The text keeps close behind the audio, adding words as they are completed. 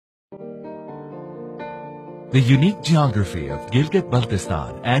The unique geography of Gilgit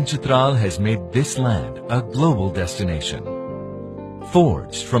Baltistan and Chitral has made this land a global destination.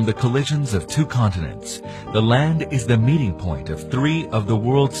 Forged from the collisions of two continents, the land is the meeting point of three of the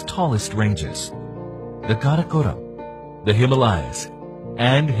world's tallest ranges: the Karakoram, the Himalayas,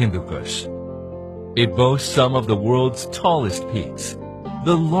 and Hindu Kush. It boasts some of the world's tallest peaks,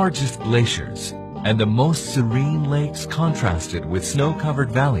 the largest glaciers, and the most serene lakes, contrasted with snow-covered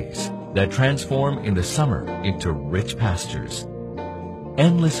valleys that transform in the summer into rich pastures.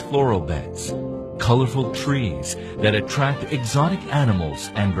 Endless floral beds, colorful trees that attract exotic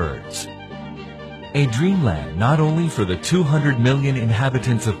animals and birds. A dreamland not only for the 200 million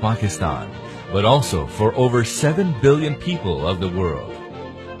inhabitants of Pakistan, but also for over 7 billion people of the world.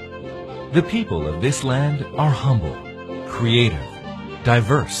 The people of this land are humble, creative,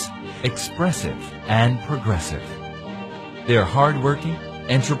 diverse, expressive, and progressive. They are hardworking,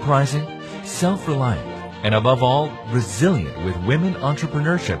 enterprising, self-reliant, and above all, resilient, with women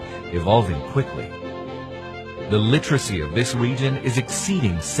entrepreneurship evolving quickly. The literacy of this region is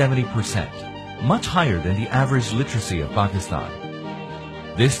exceeding 70%, much higher than the average literacy of Pakistan.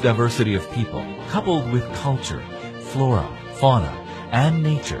 This diversity of people, coupled with culture, flora, fauna, and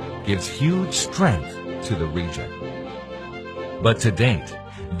nature, gives huge strength to the region. But to date,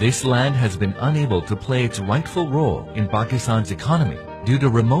 this land has been unable to play its rightful role in Pakistan's economy due to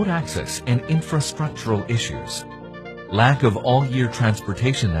remote access and infrastructural issues. Lack of all-year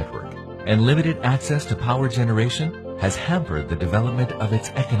transportation network and limited access to power generation has hampered the development of its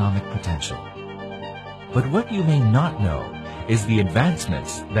economic potential. But what you may not know is the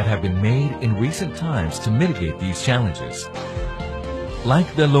advancements that have been made in recent times to mitigate these challenges.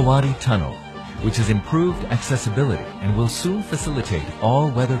 Like the Lowari Tunnel, which has improved accessibility and will soon facilitate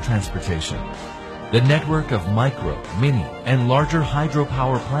all-weather transportation. The network of micro, mini, and larger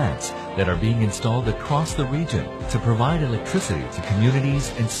hydropower plants that are being installed across the region to provide electricity to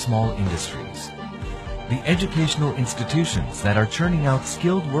communities and small industries. The educational institutions that are churning out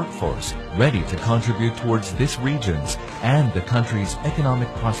skilled workforce ready to contribute towards this region's and the country's economic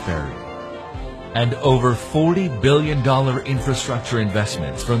prosperity. And over $40 billion infrastructure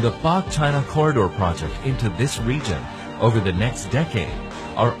investments from the Pak-China Corridor project into this region over the next decade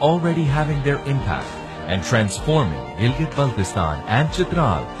are already having their impact and transforming Gilgit-Baltistan and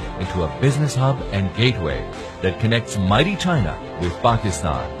Chitral into a business hub and gateway that connects mighty China with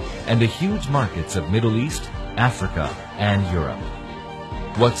Pakistan and the huge markets of Middle East, Africa, and Europe.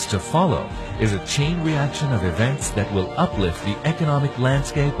 What's to follow is a chain reaction of events that will uplift the economic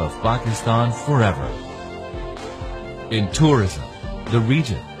landscape of Pakistan forever. In tourism, the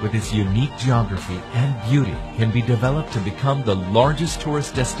region, with its unique geography and beauty, can be developed to become the largest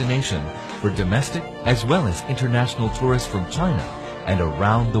tourist destination for domestic as well as international tourists from China and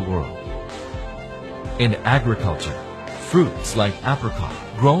around the world. In agriculture, fruits like apricot,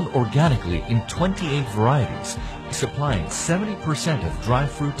 grown organically in 28 varieties, supplying 70% of dry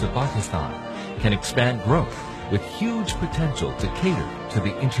fruit to Pakistan, can expand growth with huge potential to cater to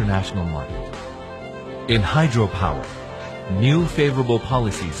the international market. In hydropower, new favorable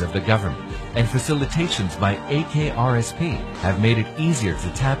policies of the government and facilitations by AKRSP have made it easier to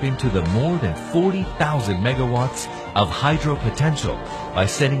tap into the more than 40,000 megawatts of hydro potential by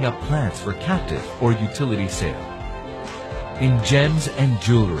setting up plants for captive or utility sale. In gems and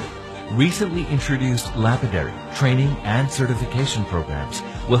jewelry, recently introduced lapidary, training, and certification programs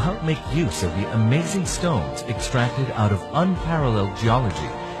will help make use of the amazing stones extracted out of unparalleled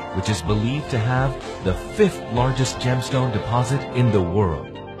geology, which is believed to have the 5th largest gemstone deposit in the world.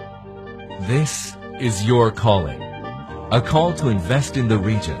 This is your calling, a call to invest in the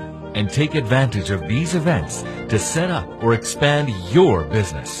region and take advantage of these events to set up or expand your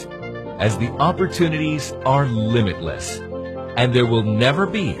business, as the opportunities are limitless. And there will never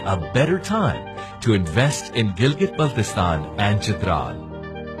be a better time to invest in Gilgit-Baltistan and Chitral.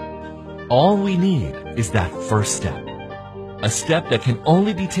 All we need is that first step, a step that can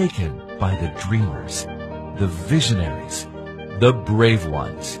only be taken by the dreamers, the visionaries, the brave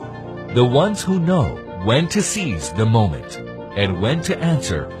ones, the ones who know when to seize the moment and when to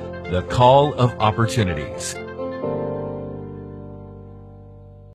answer the call of opportunities.